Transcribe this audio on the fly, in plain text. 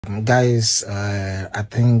Guys, I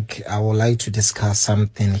think I would like to discuss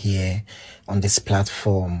something here on this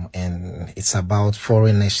platform, and it's about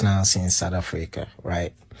foreign nationals in South Africa,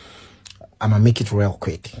 right? I'm gonna make it real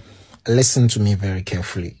quick. Listen to me very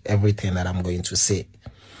carefully, everything that I'm going to say.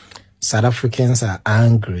 South Africans are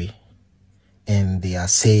angry, and they are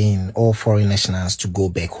saying all foreign nationals to go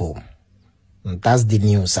back home. And that's the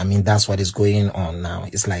news. I mean, that's what is going on now.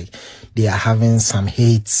 It's like they are having some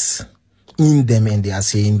hates in them, and they are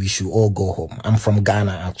saying we should all go home. I'm from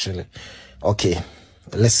Ghana, actually. Okay,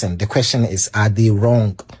 listen, the question is, are they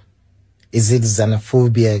wrong? Is it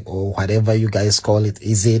xenophobia or whatever you guys call it?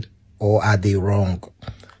 Is it, or are they wrong?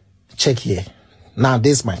 Check here. Now,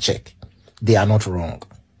 this is my check. They are not wrong.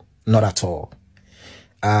 Not at all.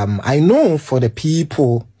 I know for the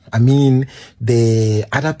people, I mean, the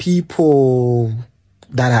other people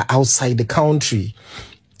that are outside the country,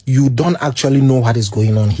 you don't actually know what is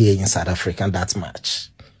going on here in South Africa that much.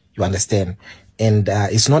 You understand? And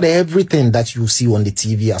it's not everything that you see on the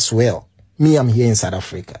TV as well. Me, I'm here in South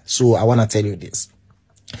Africa. So I want to tell you this.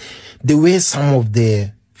 The way some of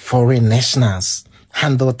the foreign nationals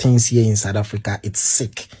handle things here in South Africa, it's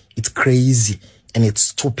sick, it's crazy, and it's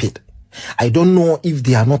stupid. I don't know if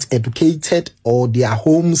they are not educated or their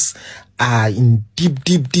homes are in deep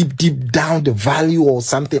down the valley or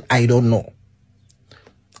something. I don't know.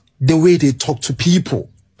 The way they talk to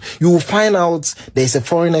people, you will find out there's a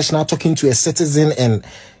foreign national talking to a citizen and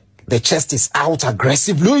the chest is out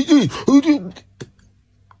aggressively.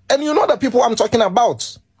 And you know the people I'm talking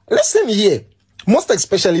about. Listen here, most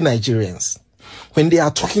especially Nigerians. When they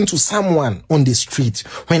are talking to someone on the street,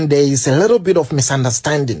 when there is a little bit of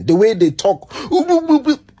misunderstanding, the way they talk,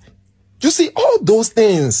 you see, all those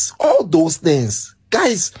things,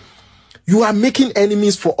 guys, you are making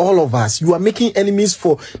enemies for all of us. You are making enemies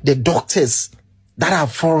for the doctors that are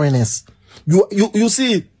foreigners. You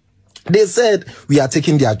see, they said we are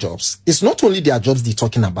taking their jobs. It's not only their jobs they're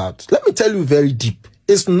talking about. Let me tell you very deep.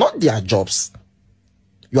 It's not their jobs.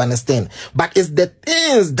 You understand? But it's the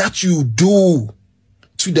things that you do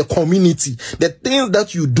to the community, the things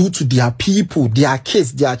that you do to their people, their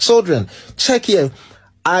kids, their children. Check here.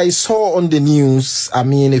 I saw on the news, I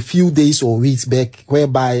mean, a few days or weeks back,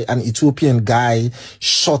 whereby an Ethiopian guy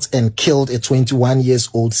shot and killed a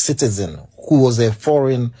 21-year-old citizen who was a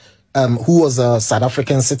foreign, who was a South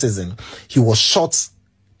African citizen. He was shot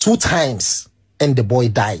 2 times and the boy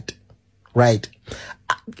died, right?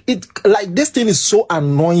 Like, this thing is so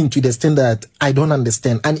annoying to the extent that I don't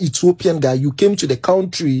understand. An Ethiopian guy, you came to the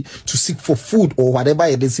country to seek for food or whatever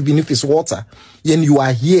it is, even if it's water, and you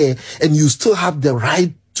are here and you still have the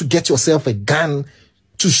right to get yourself a gun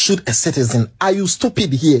to shoot a citizen. Are you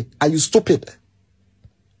stupid here? Are you stupid?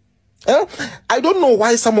 I don't know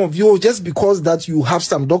why some of you, just because that you have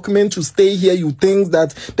some document to stay here, you think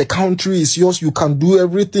that the country is yours, you can do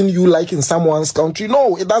everything you like in someone's country.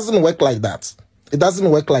 No, it doesn't work like that. It doesn't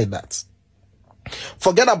work like that.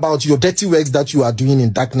 Forget about your dirty works that you are doing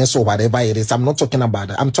in darkness or whatever it is. I'm not talking about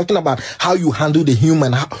that. I'm talking about how you handle the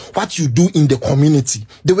human, what you do in the community,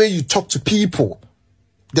 the way you talk to people,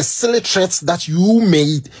 the silly threats that you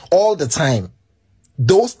made all the time.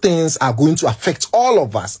 Those things are going to affect all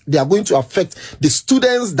of us. They are going to affect the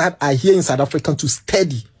students that are here in South Africa to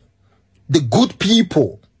study. The good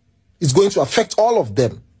people is going to affect all of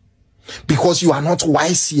them because you are not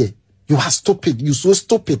wise here. You are stupid. You're so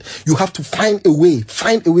stupid. You have to find a way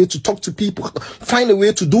to talk to people, find a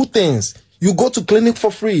way to do things. You go to clinic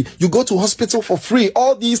for free. You go to hospital for free.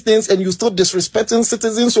 All these things, and you still disrespecting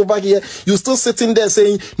citizens over here. You still sitting there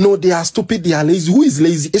saying, no, they are stupid. They are lazy. Who is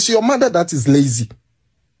lazy? It's your mother that is lazy.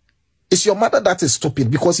 It's your mother that is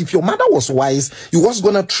stupid, because if your mother was wise, she was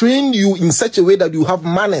going to train you in such a way that you have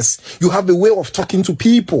manners. You have a way of talking to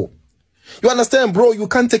people. You understand, bro? You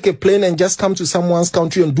can't take a plane and just come to someone's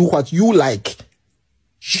country and do what you like.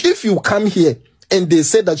 If you come here and they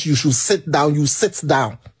say that you should sit down, you sit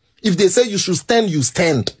down. If they say you should stand, you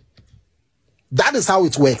stand. That is how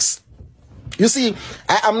it works. You see,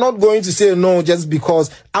 I'm not going to say no just because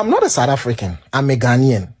I'm not a South African. I'm a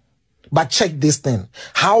Ghanaian. But check this thing.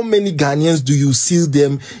 How many Ghanaians do you see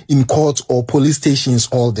them in court or police stations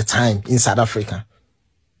all the time in South Africa?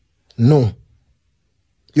 No.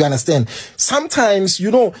 You understand? Sometimes, you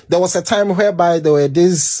know, there was a time whereby there were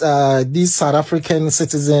these South African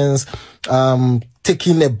citizens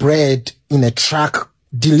taking a bread in a truck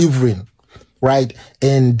delivering, right?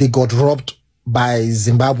 And they got robbed by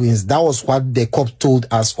Zimbabweans. That was what the cop told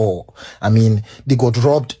us all. I mean, they got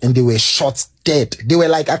robbed and they were shot dead. They were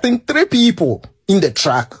like, I think 3 people in the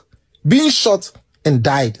truck being shot and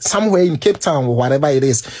died somewhere in Cape Town or whatever it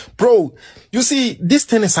is. Bro, you see, this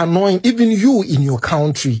thing is annoying. Even you in your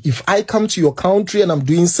country, if I come to your country and I'm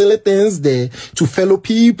doing silly things there to fellow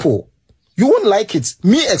people, you won't like it.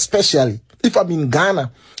 Me especially, if I'm in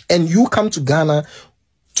Ghana and you come to Ghana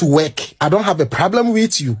to work, I don't have a problem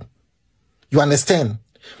with you. You understand?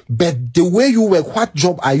 But the way you work, what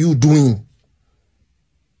job are you doing?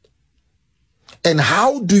 And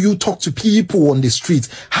how do you talk to people on the streets?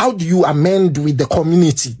 How do you amend with the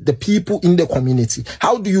community, the people in the community?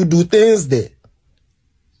 How do you do things there?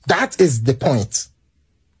 That is the point.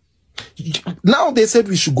 Now they said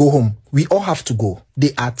we should go home. We all have to go.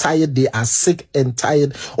 They are tired. They are sick and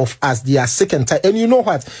tired of us. They are sick and tired. And you know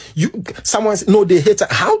what? Someone said, no, they hate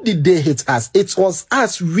us. How did they hate us? It was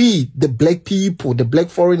us, we, the black people, the black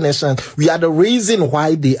foreign nations. We are the reason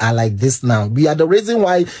why they are like this now. We are the reason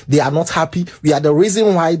why they are not happy. We are the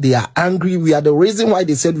reason why they are angry. We are the reason why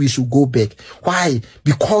they said we should go back. Why?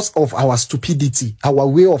 Because of our stupidity, our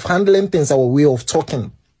way of handling things, our way of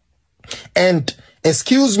talking. And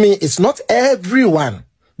excuse me, it's not everyone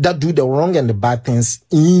that do the wrong and the bad things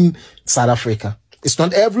in South Africa. It's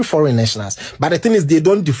not every foreign nationals. But the thing is, they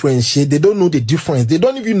don't differentiate. They don't know the difference. They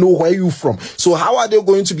don't even know where you're from. So how are they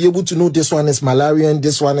going to be able to know this one is Malarian,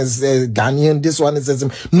 this one is Ghanaian, this one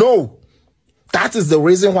is... No. That is the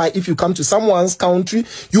reason why if you come to someone's country,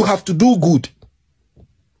 you have to do good.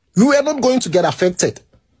 You are not going to get affected.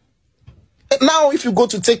 Now, if you go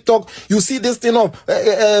to TikTok, you see this thing of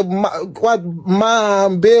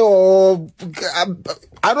Mambe or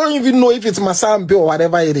I don't even know if it's Masambe or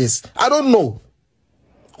whatever it is. I don't know.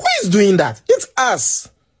 Who is doing that? It's us.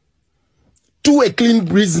 Do a clean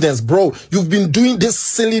business, bro. You've been doing this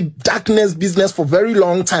silly darkness business for a very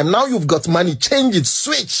long time. Now you've got money. Change it.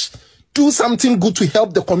 Switch. Do something good to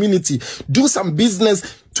help the community. Do some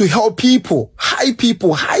business to help people. Hire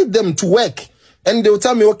them to work. And they'll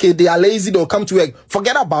tell me, okay, they are lazy, they'll come to work.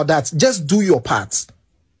 Forget about that. Just do your part.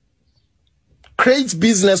 Create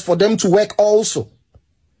business for them to work also.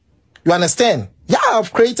 You understand? Yeah,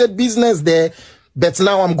 I've created business there, but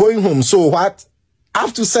now I'm going home. So what? I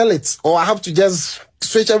have to sell it, or I have to just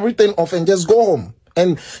switch everything off and just go home.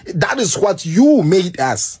 And that is what you made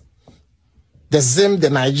us. The Zim, the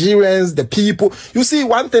Nigerians, the people. You see,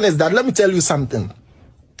 one thing is that, let me tell you something.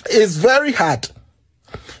 It's very hard.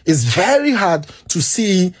 It's very hard to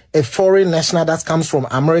see a foreign national that comes from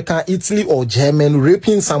America, Italy, or Germany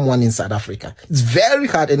raping someone in South Africa. It's very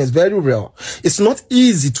hard and it's very real. It's not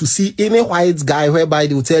easy to see any white guy whereby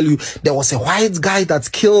they will tell you there was a white guy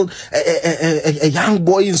that killed a young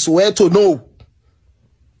boy in Soweto. No.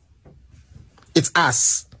 It's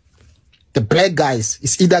us. The black guys.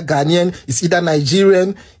 It's either Ghanaian, it's either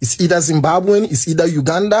Nigerian, it's either Zimbabwean, it's either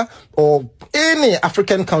Uganda, or any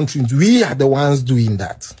African country. We are the ones doing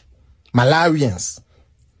that. Malarians.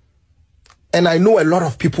 And I know a lot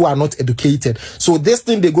of people are not educated. So this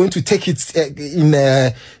thing, they're going to take it in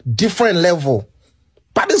a different level.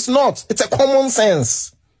 But it's not. It's a common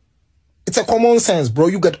sense. It's a common sense, bro.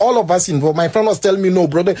 You get all of us involved. My friend was telling me, no,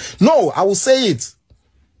 brother. No, I will say it.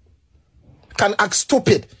 Can act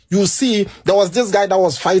stupid. You see, there was this guy that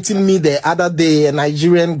was fighting me the other day, a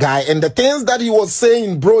Nigerian guy, and the things that he was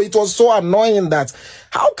saying, bro, it was so annoying that,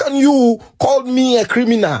 how can you call me a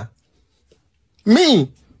criminal?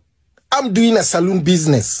 Me, I'm doing a salon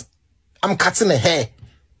business. I'm cutting a hair.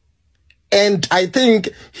 And I think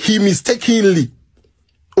he mistakenly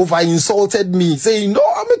over-insulted me, saying, no,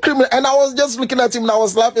 I'm a criminal. And I was just looking at him and I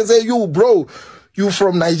was laughing, saying, you, bro, you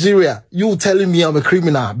from Nigeria, you telling me I'm a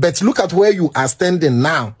criminal. But look at where you are standing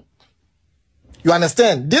now. You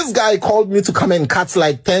understand? This guy called me to come and cut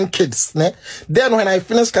like 10 kids. Ne? Then when I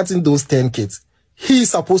finished cutting those 10 kids, he's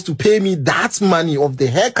supposed to pay me that money of the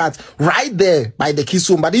haircut right there by the kids'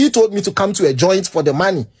 home. But he told me to come to a joint for the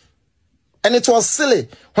money. And it was silly.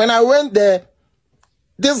 When I went there,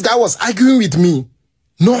 this guy was arguing with me.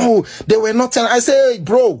 No, they were not telling. I said, hey,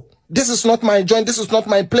 bro, this is not my joint. This is not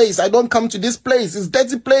my place. I don't come to this place. It's a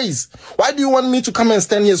dirty place. Why do you want me to come and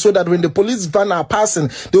stand here so that when the police van are passing,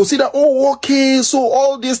 they'll see that, oh, okay, so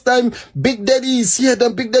all this time, Big Daddy is here,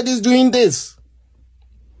 then Big Daddy is doing this.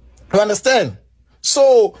 You understand?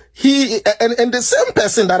 So he, and the same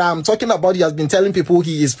person that I'm talking about, he has been telling people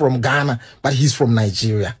he is from Ghana, but he's from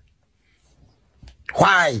Nigeria.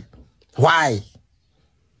 Why? Why?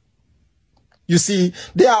 You see,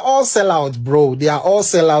 they are all sellouts, bro. They are all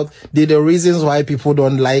sellouts. They're the reasons why people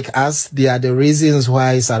don't like us. They are the reasons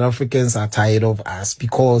why South Africans are tired of us,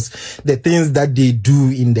 because the things that they do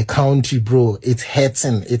in the country, bro, it's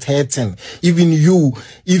hurting. It's hurting. Even you,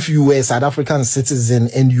 if you were a South African citizen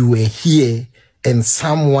and you were here and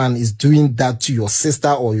someone is doing that to your sister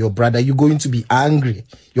or your brother, you're going to be angry.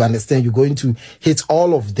 You understand? You're going to hate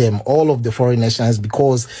all of them, all of the foreign nationals,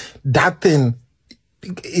 because that thing,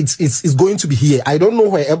 it's going to be here. I don't know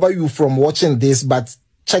wherever you're from watching this, but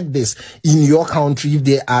check this. In your country, if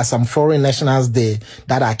there are some foreign nationals there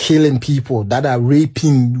that are killing people, that are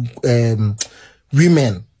raping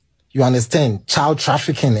women, you understand? Child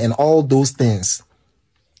trafficking and all those things,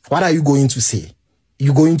 what are you going to say?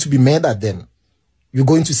 You're going to be mad at them. You're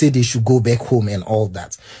going to say they should go back home and all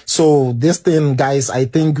that. So this thing, guys, I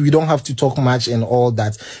think we don't have to talk much and all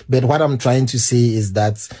that. But what I'm trying to say is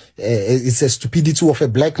that it's a stupidity of a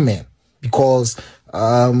black man, because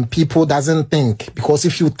people doesn't think. Because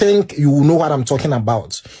if you think, you will know what I'm talking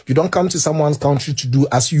about. You don't come to someone's country to do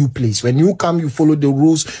as you please. When you come, you follow the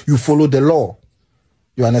rules, you follow the law.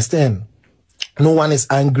 You understand? No one is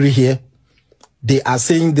angry here. They are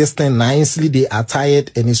saying this thing nicely. They are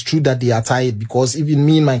tired, and it's true that they are tired, because even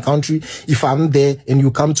me in my country, if I'm there and you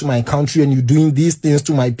come to my country and you're doing these things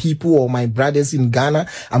to my people or my brothers in Ghana,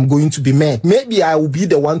 I'm going to be mad. Maybe I will be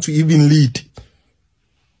the one to even lead.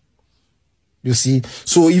 You see?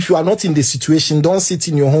 So if you are not in the situation, don't sit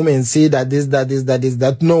in your home and say that this,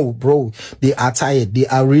 that. No, bro. They are tired. They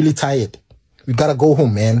are really tired. We gotta go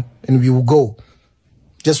home, man. And we will go.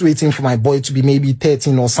 Just waiting for my boy to be maybe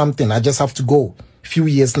 13 or something. I just have to go. A few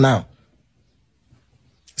years now.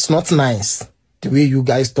 It's not nice the way you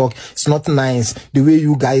guys talk. It's not nice the way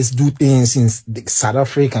you guys do things in South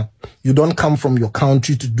Africa. You don't come from your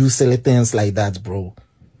country to do silly things like that, bro.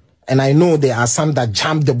 And I know there are some that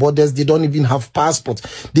jump the borders. They don't even have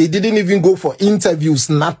passports. They didn't even go for interviews,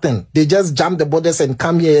 nothing. They just jump the borders and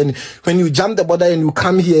come here. And when you jump the border and you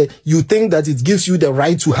come here, you think that it gives you the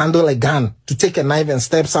right to handle a gun, to take a knife and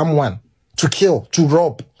stab someone, to kill, to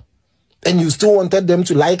rob. And you still wanted them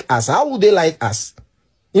to like us. How would they like us?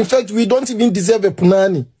 In fact, we don't even deserve a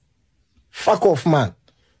punani. Fuck off, man.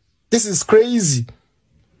 This is crazy.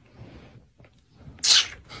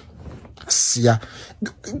 Yeah.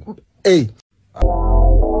 Hey.